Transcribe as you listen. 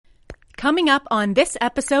Coming up on this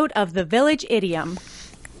episode of The Village Idiom.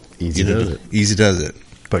 Easy does it. Easy does it.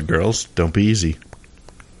 But girls, don't be easy.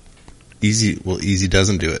 Easy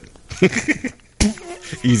doesn't do it.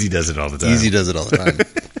 Easy does it all the time. Easy does it all the time.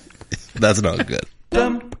 That's not good.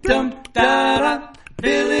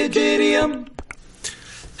 Village Idiom.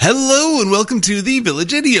 Hello and welcome to the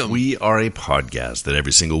Village Idiom. We are a podcast that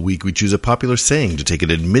every single week we choose a popular saying to take an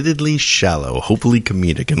admittedly shallow, hopefully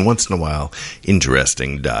comedic, and once in a while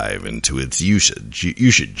interesting dive into its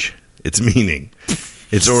usage, its meaning,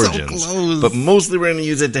 its origins. So close. But mostly we're going to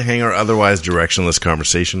use it to hang our otherwise directionless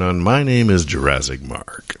conversation on. My name is Jurassic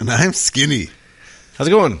Mark. And I'm Skinny. How's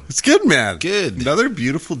it going? It's good, man. Good. Another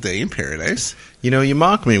beautiful day in paradise. You know, you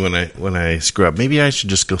mock me when I screw up. Maybe I should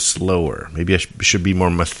just go slower. Maybe I should be more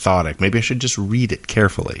methodic. Maybe I should just read it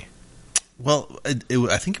carefully. Well,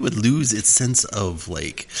 I think it would lose its sense of,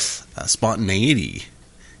 spontaneity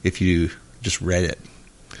if you just read it.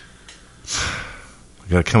 We've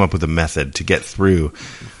got to come up with a method to get through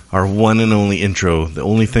our one and only intro, the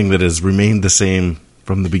only thing that has remained the same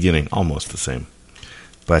from the beginning, almost the same.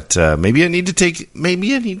 But maybe I need to take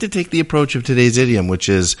the approach of today's idiom, which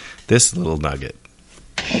is this little nugget.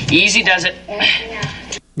 Easy does it.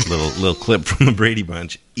 Little clip from the Brady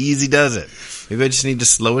Bunch. Easy does it. Maybe I just need to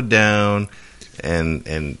slow it down,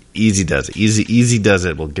 and easy does it. Easy does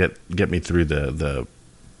it will get me through the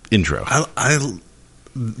intro.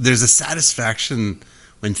 There's a satisfaction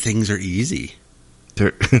when things are easy.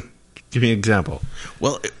 Give me an example.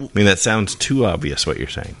 Well, that sounds too obvious what you're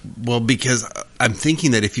saying. Well, because I'm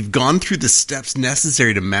thinking that if you've gone through the steps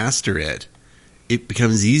necessary to master it, it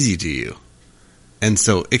becomes easy to you. And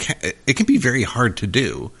so it can be very hard to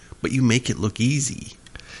do, but you make it look easy.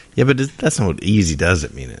 Yeah, but that's not what easy does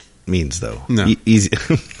it means, though. No. Easy.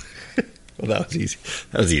 Well, that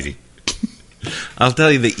was easy. I'll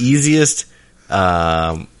tell you the easiest.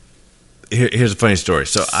 Here's a funny story.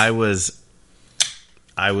 So I was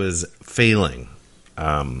failing.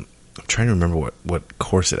 I'm trying to remember what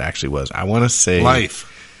course it actually was. I want to say life.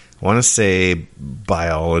 I want to say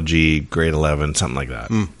biology, grade 11, something like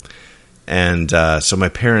that. And so my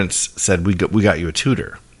parents said, we got you a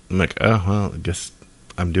tutor. I'm like, oh, well, I guess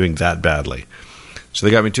I'm doing that badly. So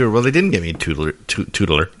they got me a tutor. Well, they didn't get me a tutor. They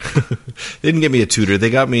didn't get me a tutor. They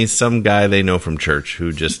got me some guy they know from church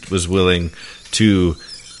who just was willing to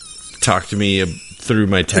talk to me through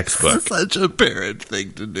my textbook. It's such a parent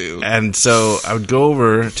thing to do. And so I would go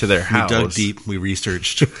over to their house. We dug deep. We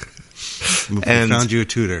researched. We found you a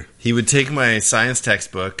tutor. He would take my science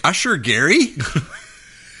textbook. Usher Gary?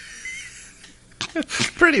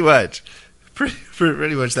 Pretty much.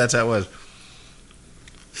 Pretty much that's how it was.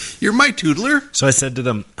 You're my tutor? So I said to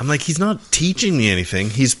them, I'm like, he's not teaching me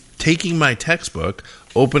anything. He's taking my textbook,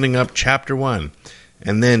 opening up chapter 1.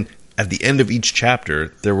 And then at the end of each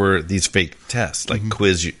chapter, there were these fake tests, like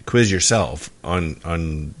quiz yourself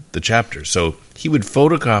on the chapter. So he would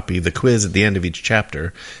photocopy the quiz at the end of each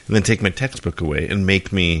chapter and then take my textbook away and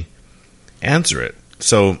make me answer it.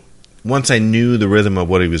 So once I knew the rhythm of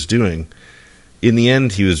what he was doing, in the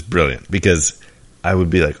end, he was brilliant because I would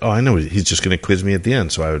be like, oh, I know he's just going to quiz me at the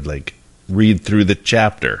end. So I would read through the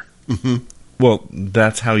chapter. Mm-hmm. Well,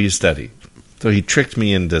 that's how you study. So he tricked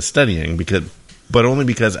me into studying but only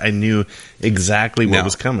because I knew exactly what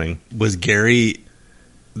was coming. Was Gary,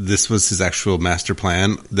 this was his actual master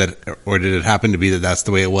plan, or did it happen to be that that's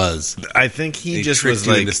the way it was? I think he just tricked was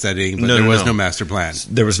you into studying, but there was no master plan.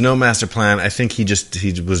 There was no master plan. I think he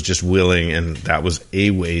was just willing, and that was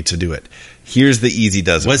a way to do it. Here's the easy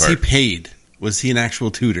does it Was part. he paid? Was he an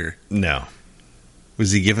actual tutor? No.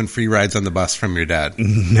 Was he given free rides on the bus from your dad?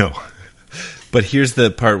 No. But here's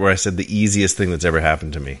the part where I said the easiest thing that's ever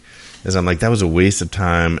happened to me. Is I'm like, that was a waste of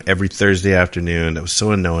time every Thursday afternoon. That was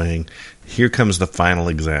so annoying. Here comes the final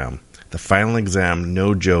exam. The final exam,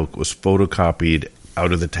 no joke, was photocopied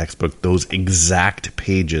out of the textbook, those exact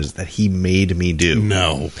pages that he made me do.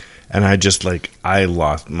 No. And I just, I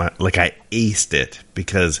lost I aced it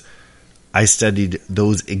because I studied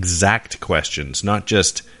those exact questions, not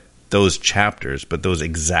just those chapters, but those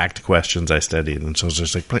exact questions I studied. And so I was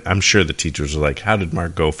just like, I'm sure the teachers were like, how did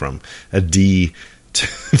Mark go from a D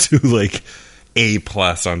to A+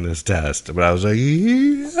 on this test? But I was like,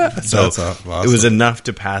 yeah. So that's awesome. It was enough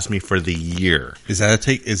to pass me for the year. Is that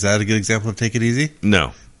a good example of take it easy?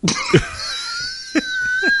 No.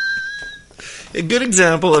 A good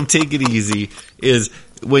example of take it easy is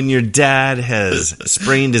when your dad has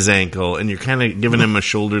sprained his ankle and you're kind of giving him a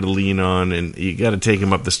shoulder to lean on and you got to take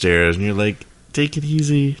him up the stairs and you're like, take it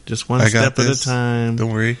easy, just one step at a time.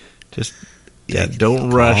 Don't worry. Just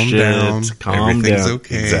don't rush down. it. Calm Everything's down.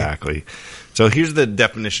 okay. Exactly. So here's the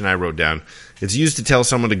definition I wrote down. It's used to tell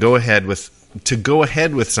someone to go ahead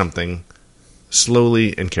with something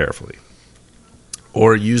slowly and carefully.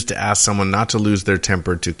 Or used to ask someone not to lose their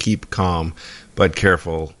temper, to keep calm, but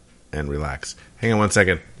careful and relax. Hang on one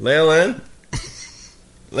second. Leyland?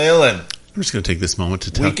 Leyland. I'm just going to take this moment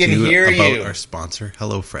to talk to can hear you about you. our sponsor,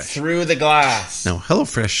 HelloFresh. Through the glass. Now,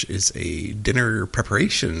 HelloFresh is a dinner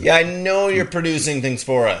preparation. Yeah, I know you're producing things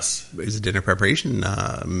for us. It's a dinner preparation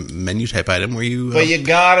menu type item where you... But you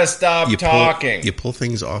gotta stop talking. You pull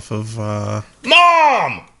things off of... Mom!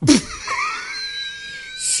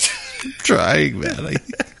 I'm trying, man.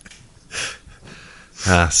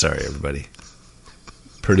 Sorry, everybody.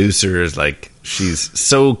 Producer is like, she's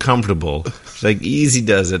so comfortable. She's like, Easy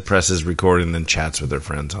does it, presses record, and then chats with her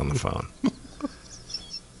friends on the phone.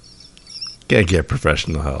 Can't get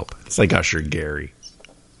professional help. It's like Usher Gary.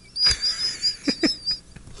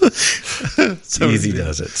 Easy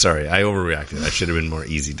does it. Sorry, I overreacted. I should have been more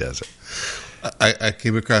Easy does it. I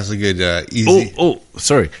came across a good easy... Oh,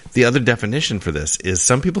 sorry. The other definition for this is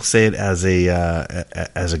some people say it as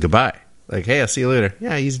a goodbye. Like, hey, I'll see you later.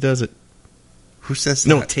 Yeah, Easy does it. Who says that?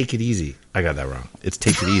 No, take it easy. I got that wrong. It's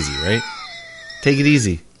take it easy, right? Take it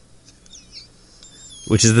easy.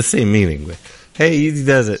 Which is the same meaning. But, hey, Easy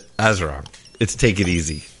does it. I was wrong. It's take it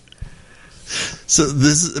easy. So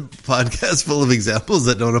this is a podcast full of examples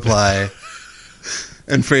that don't apply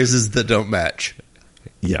and phrases that don't match.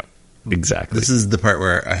 Yeah, exactly. This is the part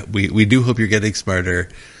where we do hope you're getting smarter,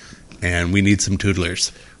 and we need some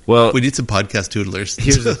toodlers. Well, we need some podcast toodlers.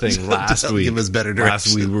 Here's the thing. Last week, give us better direction.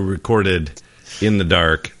 Last week we recorded in the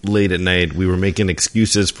dark, late at night. We were making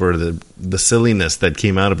excuses for the silliness that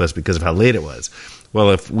came out of us because of how late it was.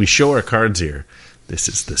 Well, if we show our cards here, this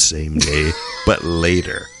is the same day, but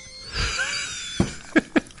later.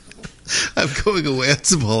 I'm going away on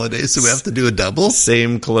some holidays, so we have to do a double?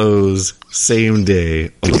 Same clothes, same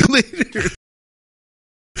day. Later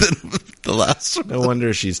than the last one. No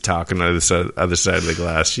wonder she's talking on the other side of the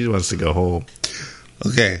glass. She wants to go home.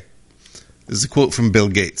 Okay. This is a quote from Bill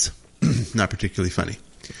Gates. Not particularly funny.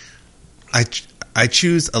 I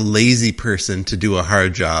choose a lazy person to do a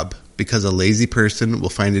hard job because a lazy person will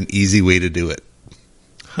find an easy way to do it.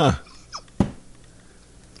 Huh.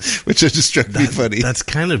 Which just struck me funny. That's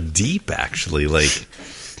kind of deep, actually. Like,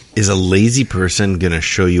 is a lazy person going to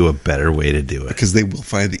show you a better way to do it? Because they will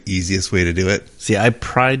find the easiest way to do it. See, I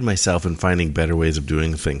pride myself in finding better ways of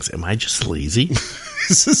doing things. Am I just lazy?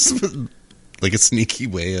 Is this like a sneaky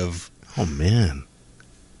way of... Oh, man.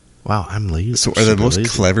 Wow, I'm lazy. So are the most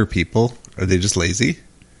clever people, are they just lazy?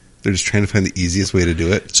 They're just trying to find the easiest way to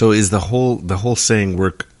do it? So is the whole saying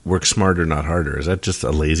work smarter, not harder, is that just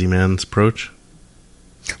a lazy man's approach?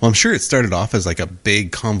 Well, I'm sure it started off as like a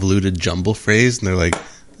big convoluted jumble phrase, and they're like,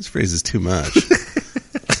 this phrase is too much.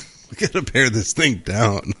 We got to pare this thing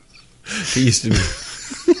down. It used to be...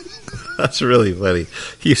 That's really funny.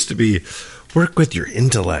 It used to be, work with your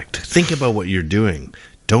intellect. Think about what you're doing.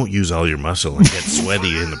 Don't use all your muscle and get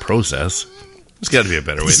sweaty in the process. There's got to be a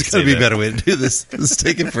better way to say that. There's got to be a better way to do this. This is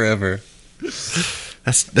taking forever.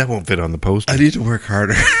 That won't fit on the poster. I need to work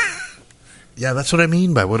harder. Yeah, that's what I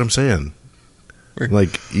mean by what I'm saying.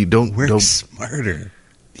 Like, you don't... Work smarter.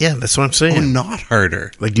 Yeah, that's what I'm saying. Oh, not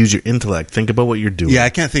harder. Like, use your intellect. Think about what you're doing. Yeah,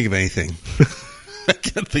 I can't think of anything. I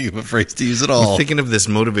can't think of a phrase to use at all. I'm thinking of this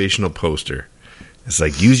motivational poster. It's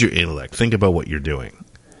like, use your intellect. Think about what you're doing.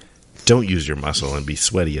 Don't use your muscle and be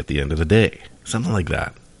sweaty at the end of the day. Something like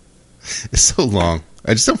that. It's so long.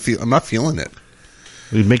 I just don't feel... I'm not feeling it.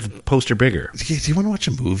 We'd make the poster bigger. Do you want to watch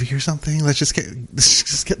a movie or something? Let's just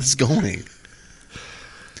get this going.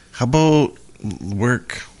 How about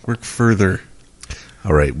work further?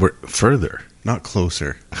 All right, work further. Not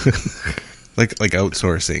closer. like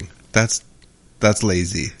outsourcing. That's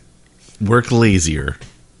lazy. Work lazier,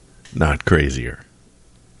 not crazier.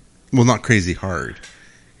 Well, not crazy hard.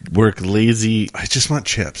 Work lazy. I just want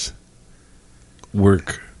chips.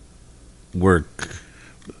 Work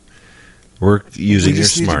using your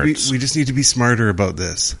smarts. We just need to be smarter about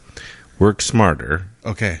this. Work smarter.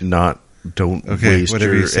 Okay. Don't waste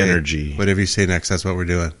whatever your you say, energy. Whatever you say next, that's what we're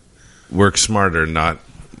doing. Work smarter, not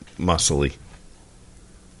muscly.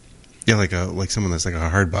 Yeah, like someone that's like a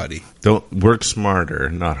hard body. Don't work smarter,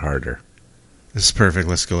 not harder. This is perfect.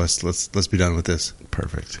 Let's go. Let's be done with this.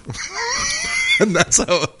 Perfect. And that's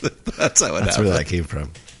how it That's happened. where that came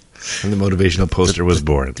from. And the motivational poster was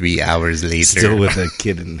born. 3 hours later. Still with a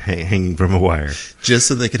kid hanging from a wire. Just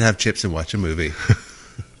so they could have chips and watch a movie.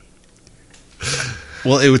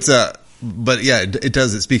 Well, it was, but yeah, it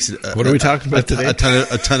does. It speaks. What are we talking about today? A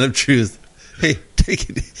ton of truth. Hey, take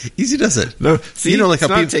it easy. Does it? No, see, like it's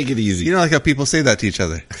how not take it easy. like how people say that to each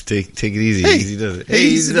other. Take it easy. Hey, Easy does it. Hey,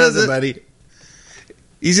 easy does it, buddy.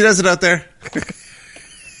 Easy Does It out there.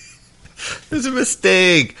 There's a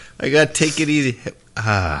mistake. I got to take it easy.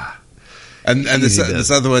 And Easy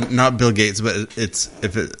this other one, not Bill Gates, but it's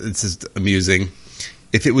just amusing.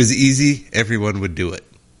 If it was easy, everyone would do it.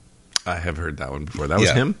 I have heard that one before. That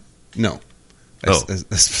was him? No. Oh. I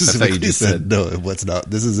specifically just said no. What's not?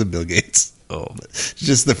 This isn't Bill Gates. Oh, It's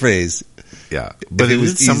just the phrase. yeah. But it it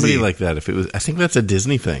was was somebody easy. like that. If it was, I think that's a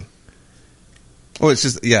Disney thing. Oh, it's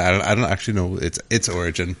just I don't actually know its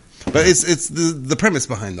origin, but it's the premise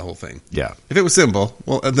behind the whole thing. Yeah. If it was simple,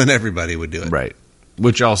 well, then everybody would do it. Right.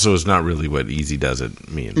 Which also is not really what Easy Does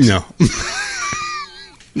It means. No.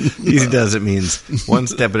 Easy Does It means one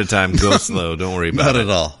step at a time, go slow, don't worry about Not it. at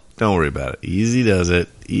all. Don't worry about it. Easy Does It.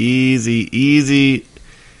 Easy.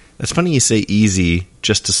 That's funny you say easy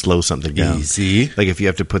just to slow something down. Easy. Like if you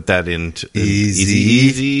have to put that into Easy.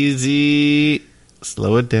 easy.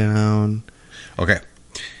 Slow it down. Okay.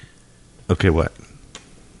 Okay, what?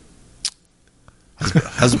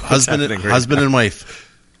 Husband and wife.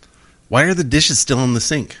 Why are the dishes still in the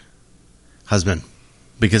sink? Husband.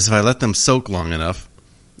 Because if I let them soak long enough,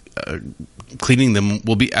 cleaning them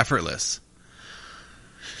will be effortless.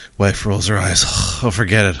 Wife rolls her eyes. Oh,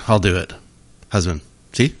 forget it. I'll do it. Husband.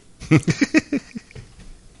 See? In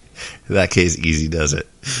that case, Easy Does It.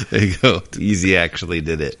 There you go. Easy actually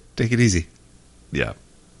did it. Take it easy. Yeah.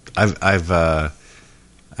 I've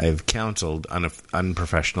counseled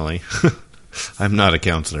unprofessionally. I'm not a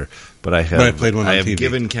counselor, but I have. But I played one on I have TV.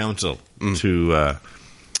 given counsel to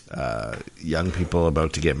young people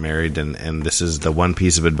about to get married, and this is the one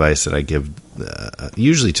piece of advice that I give,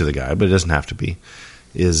 usually to the guy, but it doesn't have to be.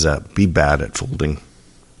 Is be bad at folding.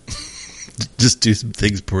 Just do some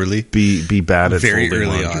things poorly. Be bad at Very folding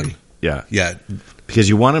early laundry. on. Yeah. Yeah. Because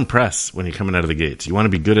you want to impress when you're coming out of the gates. You want to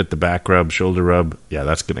be good at the back rub, shoulder rub. Yeah,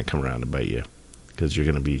 that's going to come around and bite you because you're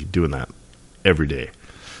going to be doing that every day.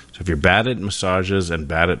 So if you're bad at massages and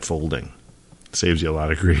bad at folding, it saves you a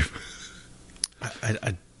lot of grief.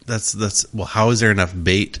 That's well. How is there enough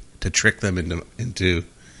bait to trick them into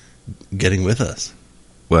getting with us?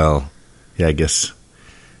 Well, yeah, I guess.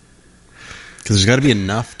 Because there's got to be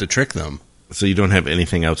enough to trick them. So you don't have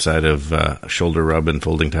anything outside of shoulder rub and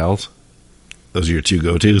folding towels? Those are your two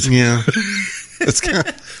go-tos? Yeah. That's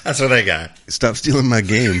what I got. Stop stealing my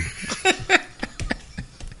game.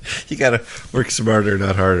 You got to work smarter,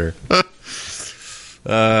 not harder.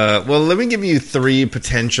 Well, let me give you three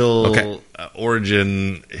potential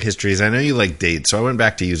origin histories. I know you like dates, so I went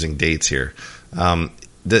back to using dates here.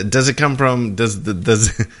 Does it come from? Does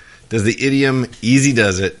the idiom "Easy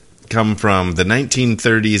Does It" come from the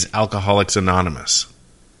 1930s Alcoholics Anonymous?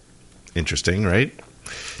 Interesting, right?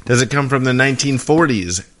 Does it come from the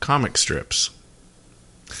 1940s comic strips?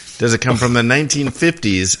 Does it come from the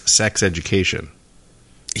 1950s sex education?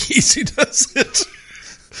 Easy Does It.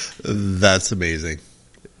 That's amazing.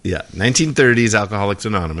 Yeah, 1930s Alcoholics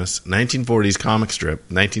Anonymous, 1940s comic strip,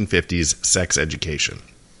 1950s sex education.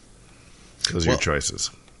 Those are your choices.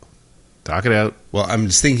 Talk it out. Well, I'm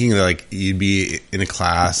just thinking that, like, you'd be in a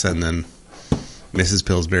class and then Mrs.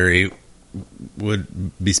 Pillsbury would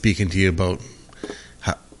be speaking to you about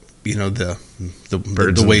how,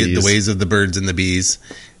 the ways of the birds and the bees,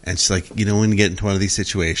 and she's like, when you get into one of these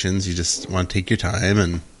situations, you just want to take your time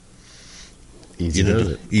and Easy does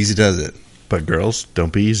it. Easy does it. But girls,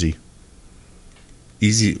 don't be easy.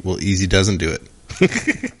 Easy doesn't do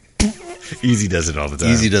it. Easy does it all the time.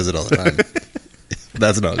 Easy does it all the time.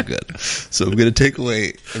 That's not good. So I'm going to take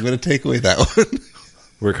away that one.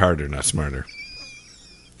 Work harder, not smarter.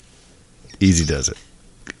 Easy does it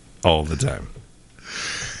all the time.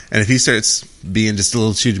 And if he starts being just a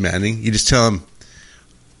little too demanding, you just tell him,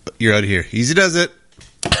 "You're out of here." Easy does it.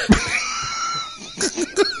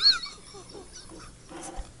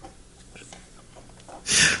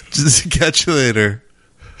 Just catch you later.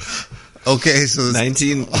 Okay, so I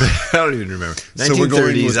don't even remember. So we're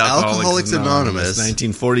going 1930s with Alcoholics Anonymous.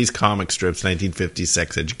 1940s comic strips, 1950s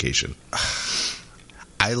sex education.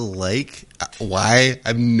 I like why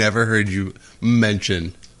I've never heard you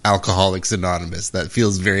mention Alcoholics Anonymous. That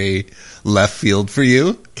feels very left field for you.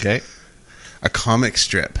 Okay. A comic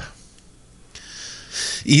strip.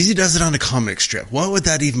 Easy does it on a comic strip. What would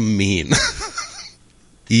that even mean?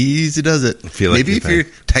 Easy does it. Maybe if you're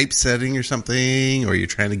typesetting or something, or you're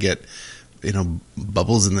trying to get,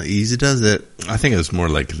 bubbles in the Easy does it. I think it was more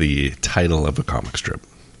like the title of a comic strip.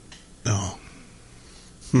 Oh.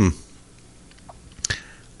 I'm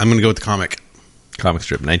going to go with the comic. Comic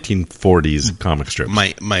strip. 1940s comic strip.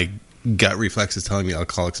 My gut reflex is telling me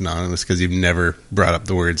Alcoholics Anonymous because you've never brought up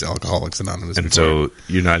the words Alcoholics Anonymous and before. so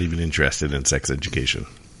you're not even interested in sex education.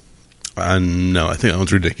 No, I think that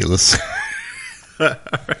one's ridiculous.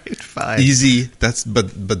 All right, fine. Easy.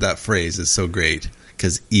 But that phrase is so great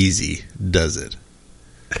because easy does it.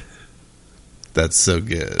 That's so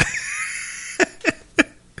good.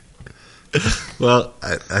 Well,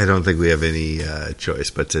 I don't think we have any choice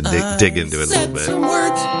but to dig into it a little bit. Some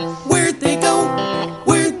words, where'd they go?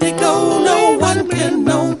 Where'd they go? No one can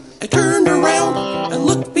know. I turned around and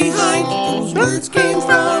looked behind. Those words came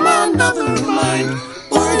from another mind.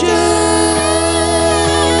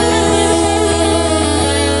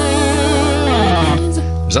 Origins.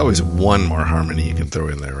 There's always one more harmony you can throw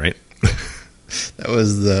in there, right? That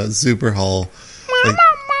was the Super Hall, like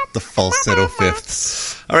the falsetto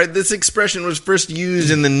fifths. All right, this expression was first used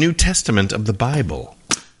in the New Testament of the Bible.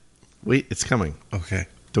 Wait, it's coming. Okay.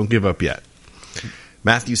 Don't give up yet.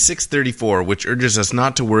 Matthew 6:34, which urges us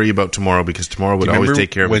not to worry about tomorrow because tomorrow would always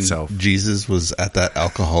take care of when itself. Jesus was at that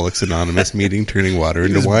Alcoholics Anonymous meeting, turning water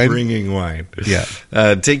into He's wine. bringing wine. Yeah.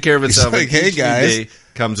 Take care of itself. like, and "Hey, each new guys." day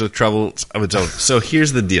comes with troubles of its own. So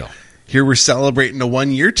here's the deal. Here we're celebrating a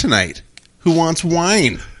 1 year tonight. Who wants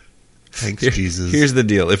wine? Thanks, Jesus. Here's the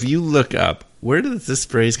deal. If you look up, where does this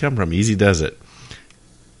phrase come from? Easy does it.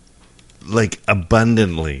 Like,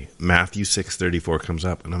 abundantly, Matthew 6:34 comes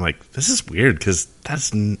up. And I'm like, this is weird because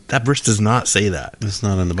that verse does not say that. That's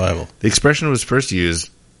not in the Bible. The expression was first used,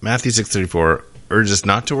 Matthew 6:34, urges us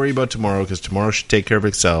not to worry about tomorrow because tomorrow should take care of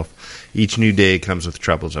itself. Each new day comes with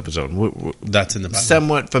troubles of its own. That's in the Bible.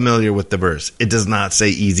 Somewhat familiar with the verse. It does not say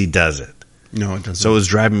easy does it. No, it doesn't. So it was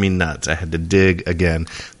driving me nuts. I had to dig again.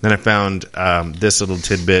 Then I found this little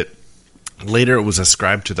tidbit. Later, it was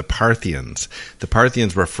ascribed to the Parthians. The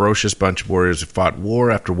Parthians were a ferocious bunch of warriors who fought war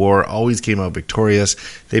after war, always came out victorious.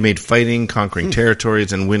 They made fighting, conquering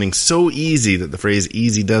territories, and winning so easy that the phrase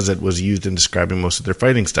easy does it was used in describing most of their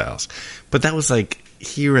fighting styles. But that was like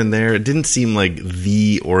here and there. It didn't seem like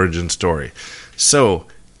the origin story. So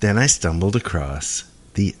then I stumbled across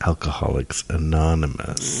the Alcoholics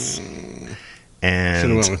Anonymous.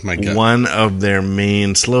 And went with my gut. one of their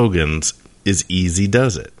main slogans is easy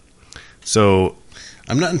does it. So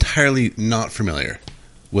I'm not entirely not familiar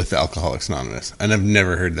with the Alcoholics Anonymous, and I've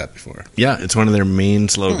never heard that before. yeah, it's one of their main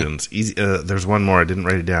slogans. Easy. There's one more. I didn't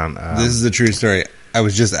write it down. This is a true story. I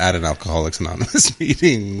was just at an Alcoholics Anonymous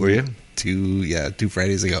meeting. Were you? 2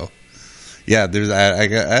 Fridays ago. Yeah, I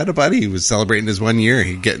had a buddy who was celebrating his 1 year.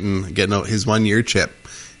 He getting out his 1 year chip,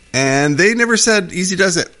 and they never said easy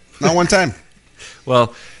does it. Not one time.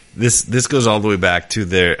 Well, this goes all the way back to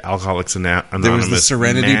their Alcoholics Anonymous. There was the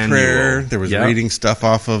Serenity manual. Prayer. There was Yep. reading stuff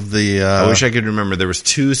off of the. I wish I could remember. There was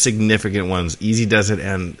two significant ones. Easy does it,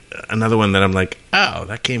 and another one that I'm like, oh,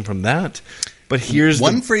 that came from that. But here's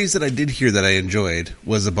one phrase that I did hear that I enjoyed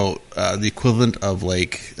was about the equivalent of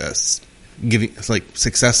like giving like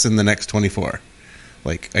success in the next 24.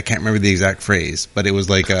 Like I can't remember the exact phrase, but it was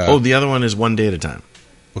like the other one is one day at a time.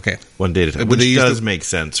 okay, One day at a time, But they which used does the- make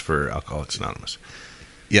sense for Alcoholics Anonymous.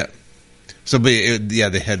 yeah. So, but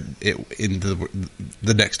they had it in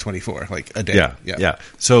the next 24, like a day. Yeah.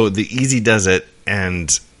 So the easy does it, and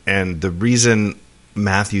the reason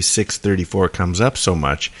Matthew 6:34 comes up so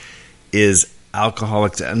much is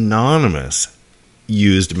Alcoholics Anonymous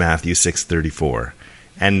used Matthew 6:34,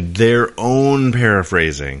 and their own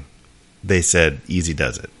paraphrasing, they said easy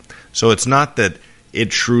does it. So it's not that it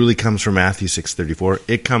truly comes from Matthew 6:34;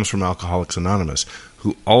 it comes from Alcoholics Anonymous,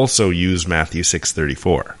 who also use Matthew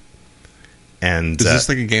 6:34. And Is this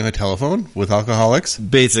like a game of telephone with alcoholics?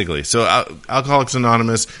 basically, so Alcoholics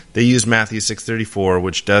Anonymous, they use Matthew 6:34,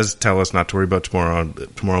 which does tell us not to worry about tomorrow.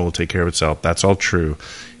 Tomorrow will take care of itself. That's all true.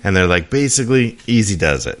 And they're like, basically, easy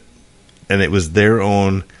does it. And it was their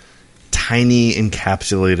own tiny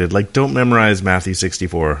encapsulated, like, don't memorize Matthew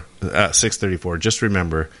 6:34. Just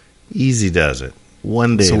remember, easy does it.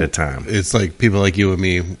 One day at a time. It's like people like you and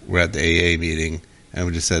me were at the AA meeting, and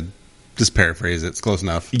we just said, just paraphrase it. It's close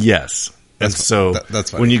enough. Yes. And That's so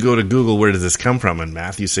that's fine. when you go to Google, where does this come from? And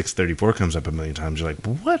Matthew 6:34 comes up a million times. You're like,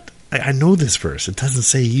 what? I know this verse. It doesn't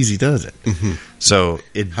say easy does it. Mm-hmm. So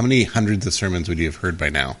it How many hundreds of sermons would you have heard by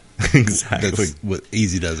now? exactly. That's what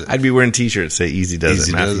easy does it. I'd be wearing T-shirts that say easy does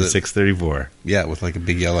Easy it. Matthew does it. 6:34. Yeah, with like a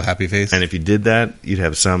big yellow happy face. And if you did that, you'd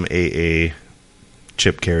have some AA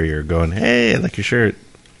chip carrier going, "Hey, I like your shirt."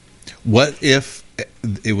 What if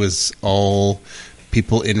it was all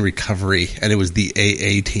people in recovery and it was the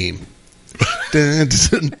AA team? Dun,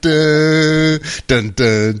 dun, dun, dun,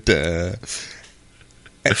 dun, dun.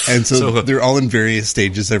 And so they're all in various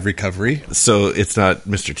stages of recovery. So it's not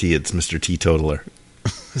Mr. T, it's Mr. Teetotaler.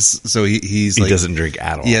 So he's He like, doesn't drink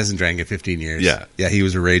at all. he hasn't drank in 15 years. Yeah. Yeah, he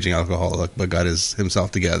was a raging alcoholic, but got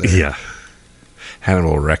himself together. Yeah.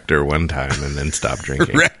 Hannibal Rector one time and then stopped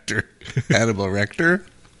drinking. Rector. Hannibal Rector.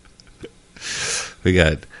 We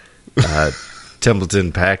got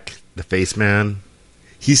Templeton Peck, the face man.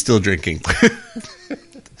 He's still drinking.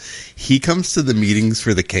 He comes to the meetings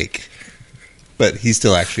for the cake, but he's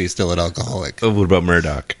still an alcoholic. Oh, what about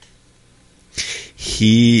Murdoch?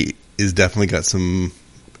 He is definitely got some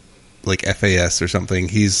like FAS or something.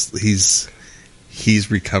 He's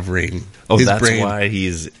recovering. Oh, His that's brain, why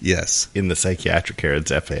he's yes. in the psychiatric care.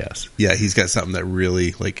 It's FAS. Yeah, he's got something that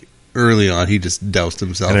really, like, early on, he just doused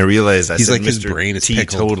himself. And I realized I he's said like Mr. his brain is pickled.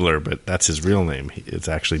 Teetotaler, but that's his real name. It's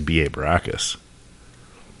actually B.A. Baracus.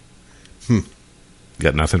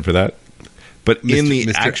 Got nothing for that? But in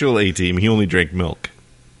the actual A-team, he only drank milk.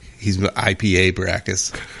 He's IPA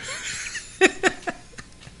Baracus.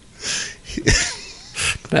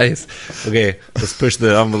 Nice. Okay, let's push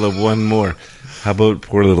the envelope one more. How about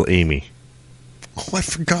poor little Amy? Oh, I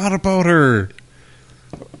forgot about her.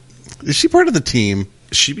 Is she part of the team?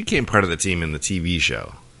 She became part of the team in the TV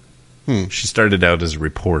show. She started out as a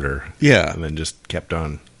reporter. Yeah. And then just kept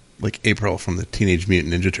on. Like April from the Teenage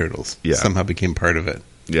Mutant Ninja Turtles. Yeah. Somehow became part of it.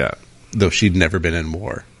 Yeah. Though she'd never been in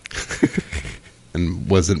war. And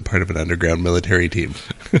wasn't part of an underground military team.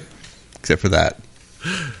 Except for that.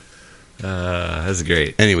 That's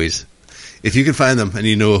great. Anyways, if you can find them and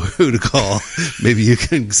you know who to call, maybe you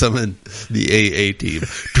can summon the AA team.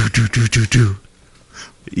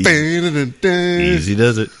 Easy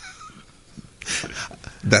does it.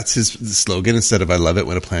 That's his slogan instead of I love it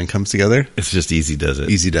when a plan comes together. It's just easy does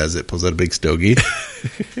it. Easy does it. Pulls out a big stogie.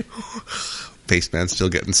 Face man still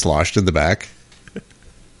getting sloshed in the back.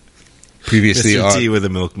 Previously Mr. on T with a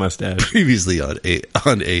milk mustache. Previously on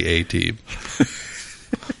AA team.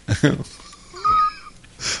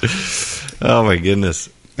 Oh my goodness.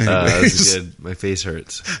 Anyways. That's good. My face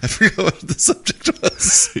hurts. I forgot what the subject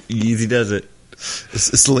was. Easy does it.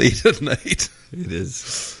 It's late at night. It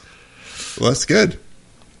is. Well, that's good.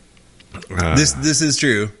 This is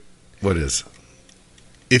true. What is?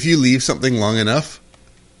 If you leave something long enough,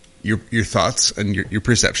 your thoughts and your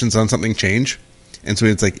perceptions on something change. And so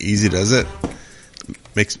it's like easy does it.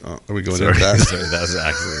 Makes are we going into that? Sorry, that was an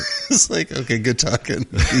accident. It's like, okay, good talking.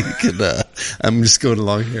 You can, I'm just going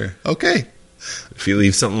along here. Okay. If you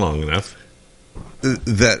leave something long enough.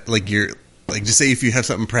 That like you're like just say if you have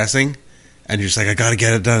something pressing and you're just like I gotta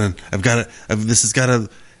get it done and this has gotta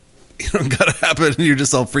gotta happen and you're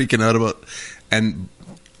just all freaking out about and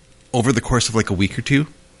over the course of like a week or two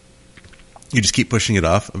you just keep pushing it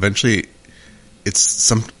off. Eventually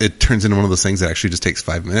it turns into one of those things that actually just takes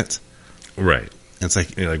 5 minutes. Right. And it's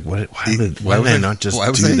like you're like why did I not just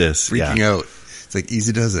do this? Freaking out. It's like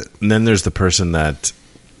easy does it. And then there's the person that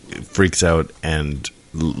freaks out and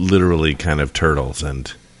literally kind of turtles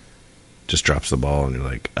and just drops the ball and you're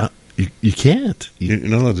like, you can't. You're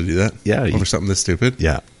not allowed to do that? Yeah. Over something this stupid?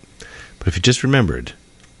 Yeah. But if you just remembered,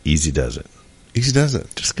 easy does it. Easy does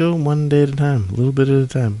it. Just go one day at a time, a little bit at a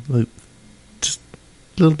time. Like, just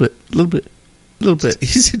a little bit.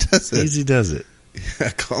 Easy does it. Easy does it. Yeah,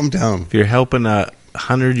 calm down. If you're helping a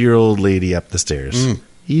 100-year-old lady up the stairs,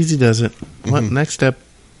 easy does it. What next step?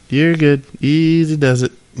 You're good. Easy does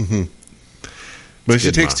it. Mm-hmm. But if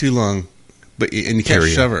she takes too long, and you can't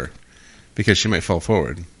shove her because she might fall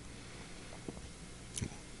forward.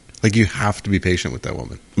 Like you have to be patient with that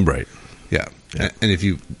woman, right? Yeah. And if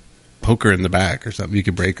you poke her in the back or something, you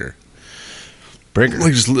could break her. Break her,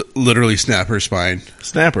 like just literally snap her spine.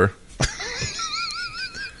 Snap her.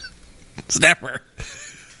 Snap her.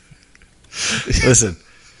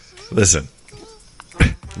 Listen.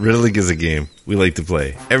 Riddling is a game we like to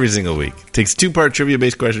play every single week. It takes a 2-part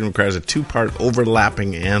trivia-based question, requires a 2-part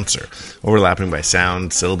overlapping answer. Overlapping by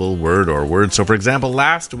sound, syllable, word, or word. So, for example,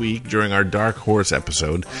 last week during our Dark Horse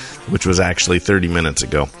episode, which was actually 30 minutes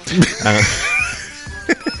ago,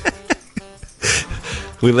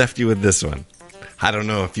 we left you with this one. I don't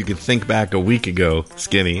know if you could think back a week ago,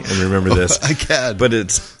 Skinny, and remember this. I can. But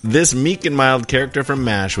it's this meek and mild character from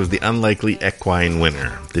MASH was the unlikely equine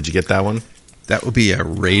winner. Did you get that one? That would be a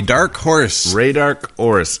Ray Dark Horse. Ray Dark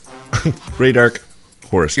Horse. Ray Dark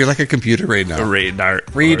Horse. You're like a computer right now. Ray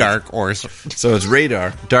Dark Horse. So it's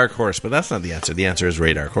Radar Dark Horse, but that's not the answer. The answer is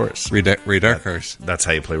Ray Dark Horse. Ray Dark Horse. That's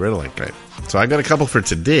how you play riddling. Right. So I got a couple for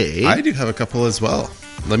today. I do have a couple as well.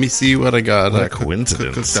 Let me see what I got. What a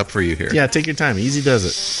coincidence. Cooked up for you here. Yeah, take your time. Easy does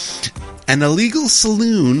it. An illegal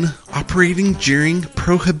saloon operating during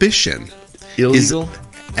Prohibition. Illegal?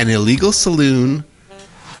 An illegal saloon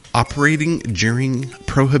operating during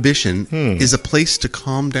Prohibition is a place to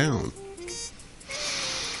calm down.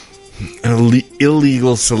 An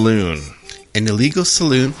illegal saloon. An illegal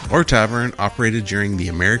saloon or tavern operated during the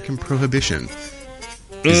American Prohibition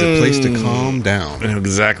is a place to calm down. I know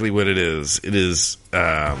exactly what it is. It is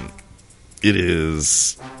It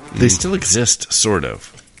is. They still exist, sort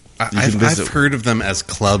of. I've heard of them as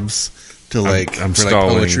clubs to I'm for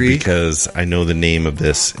stalling poetry. because I know the name of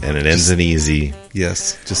this, and it ends in easy.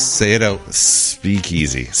 Yes, just say it out. Speak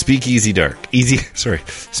easy. Speak easy dark. Easy. Sorry.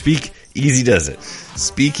 Speak easy does it.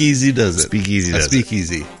 Speak easy does it. Speak easy does Speak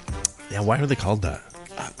easy. Yeah. Why are they called that?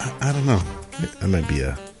 I don't know. That might be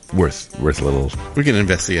a worth a little. We can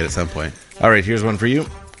investigate at some point. All right. Here's one for you.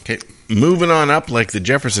 Okay. Moving on up like the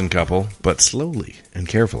Jefferson couple, but slowly and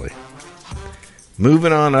carefully.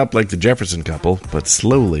 Moving on up like the Jefferson couple, but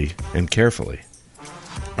slowly and carefully.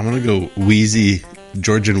 I'm going to go Wheezy.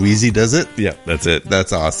 George and Wheezy does it? Yeah, that's it.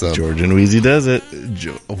 That's awesome. George and Wheezy does it.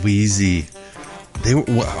 Wheezy. They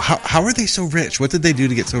were, how are they so rich? What did they do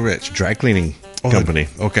to get so rich? Dry cleaning company.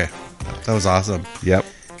 Okay. That was awesome. Yep.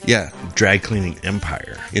 Yeah. Dry cleaning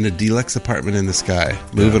empire. In a deluxe apartment in the sky.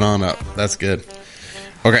 Moving on up. That's good.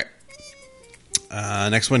 Okay.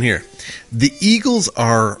 Next one here. The Eagles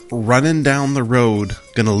are running down the road,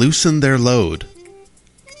 gonna loosen their load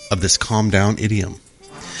of this calm down idiom.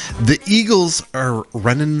 The Eagles are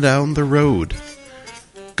running down the road,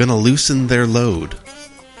 gonna loosen their load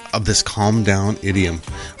of this calm down idiom.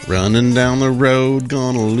 Running down the road,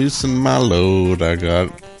 gonna loosen my load. I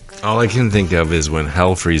got. All I can think of is when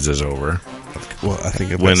hell freezes over. Well, I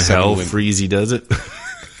think When hell freezy does it.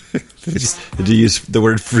 Did you use the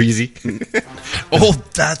word freezy? Oh,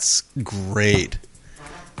 that's great.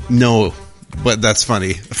 No, but that's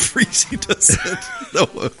funny. Freezy does it. No.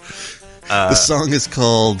 The song is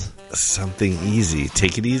called Something Easy.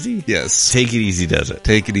 Take it easy? Yes. Take it easy does it.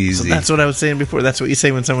 Take it easy. So that's what I was saying before. That's what you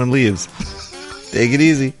say when someone leaves. Take it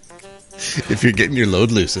easy. If you're getting your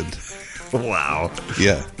load loosened. Wow.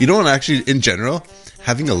 Yeah. You know what, actually, in general,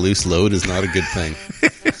 having a loose load is not a good thing.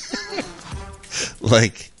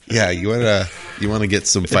 Like, yeah, you wanna get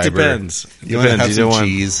some fiber. It depends. You wanna have some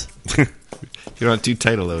cheese. You don't want too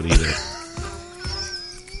tight a load either.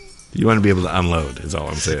 You want to be able to unload, is all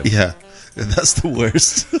I'm saying. Yeah. That's the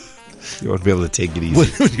worst. You want to be able to take it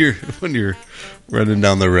easy. when you're running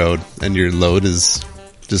down the road and your load is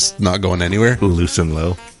just not going anywhere. Loose and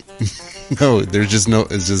low. No, there's just no.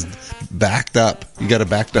 It's just backed up. You got a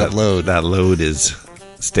backed up load. That load is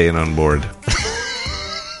staying on board.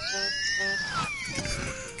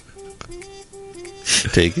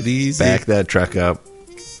 Take it easy. Back that truck up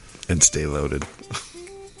and stay loaded.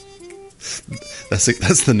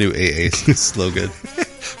 That's the new AA slogan.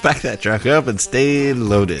 Back that truck up and stay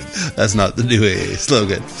loaded. That's not the new AA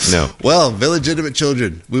slogan. No. Well, Villegitimate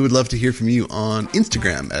Children, we would love to hear from you on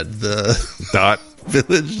Instagram at the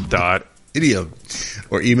village.idiom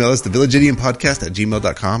or email us the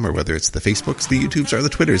villageidiumpodcast@gmail.com, or whether it's the Facebooks, the YouTubes, or the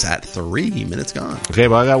Twitters at 3 Minutes Gone. Okay,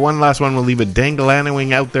 well, I got one last one. We'll leave it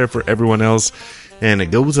dangling out there for everyone else. And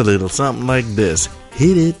it goes a little something like this.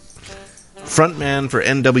 Hit it. Frontman for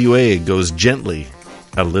NWA goes gently,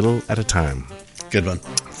 a little at a time. Good one.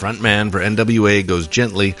 Frontman for NWA goes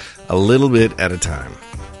gently, a little bit at a time.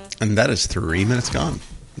 And that is 3 Minutes Gone.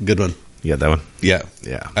 Good one. You got that one? Yeah.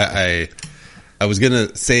 Yeah. I was going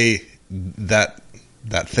to say that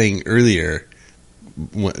thing earlier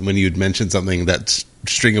when you'd mentioned something, that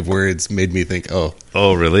string of words made me think, oh,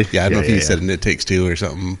 really? Yeah, I don't know if you said "and it takes two" or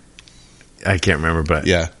something. I can't remember, but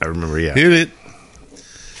yeah, I remember. Yeah, hit it.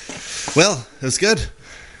 Well, it was good.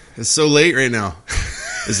 It's so late right now.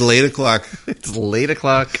 It's late o'clock. It's late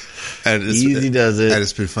o'clock. And Easy does it. And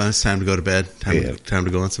it's been fun. It's time to go to bed. Time to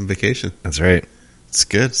go on some vacation. That's right. It's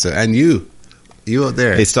good. So, and you out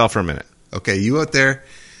there. Hey, stall for a minute. Okay, you out there,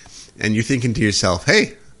 and you're thinking to yourself,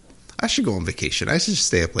 "Hey, I should go on vacation. I should just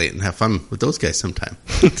stay up late and have fun with those guys sometime."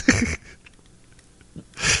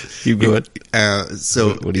 You good?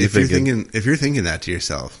 So, what are you thinking? If you're thinking that to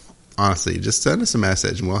yourself, honestly, just send us a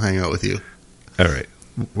message and we'll hang out with you. All right,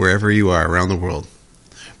 wherever you are around the world,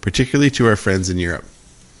 particularly to our friends in Europe.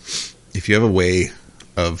 If you have a way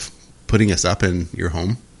of putting us up in your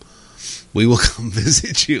home, we will come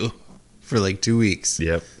visit you for like 2 weeks.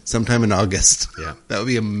 Yep, sometime in August. Yeah, that would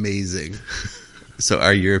be amazing. So,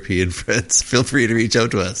 our European friends, feel free to reach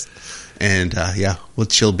out to us, and we'll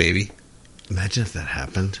chill, baby. Imagine if that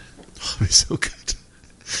happened. Oh, it'd be so good.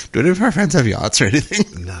 Do any of our friends have yachts or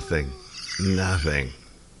anything? Nothing. They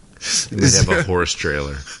might have a horse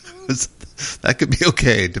trailer. That could be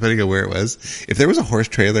okay, depending on where it was. If there was a horse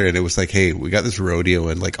trailer and it was like, hey, we got this rodeo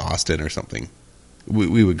in like Austin or something,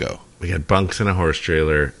 we would go. We got bunks in a horse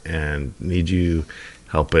trailer and need you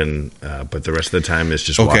helping, but the rest of the time is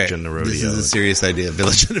just watching the rodeo. This is a serious idea.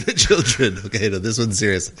 Villegitimate Children. Okay, no, this one's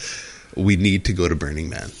serious. We need to go to Burning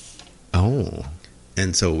Man. Oh.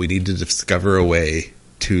 And so we need to discover a way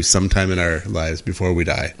to, sometime in our lives before we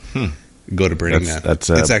die, Go to Burning Man. It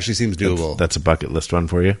actually seems doable. That's a bucket list one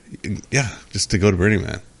for you. Yeah, just to go to Burning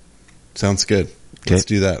Man. Sounds good. Okay. Let's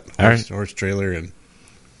do that. All right. Horse trailer and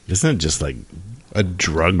isn't it just like a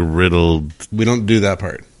drug riddled? we don't do that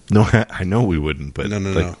part. No, I know we wouldn't, but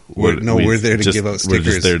No. We're there to give out stickers.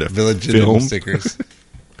 We're just there to Village film Idiom stickers.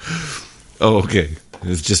 Oh, okay.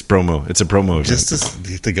 It's just promo. It's a promo event.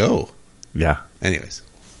 Just to go. Yeah. Anyways,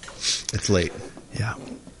 it's late. Yeah.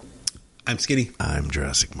 I'm Skinny, I'm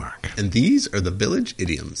Jurassic Mark. and these are the Village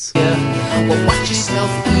Idioms. Well, watch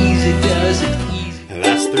yourself. Easy does it. Easy.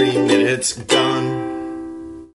 Last 3 minutes gone.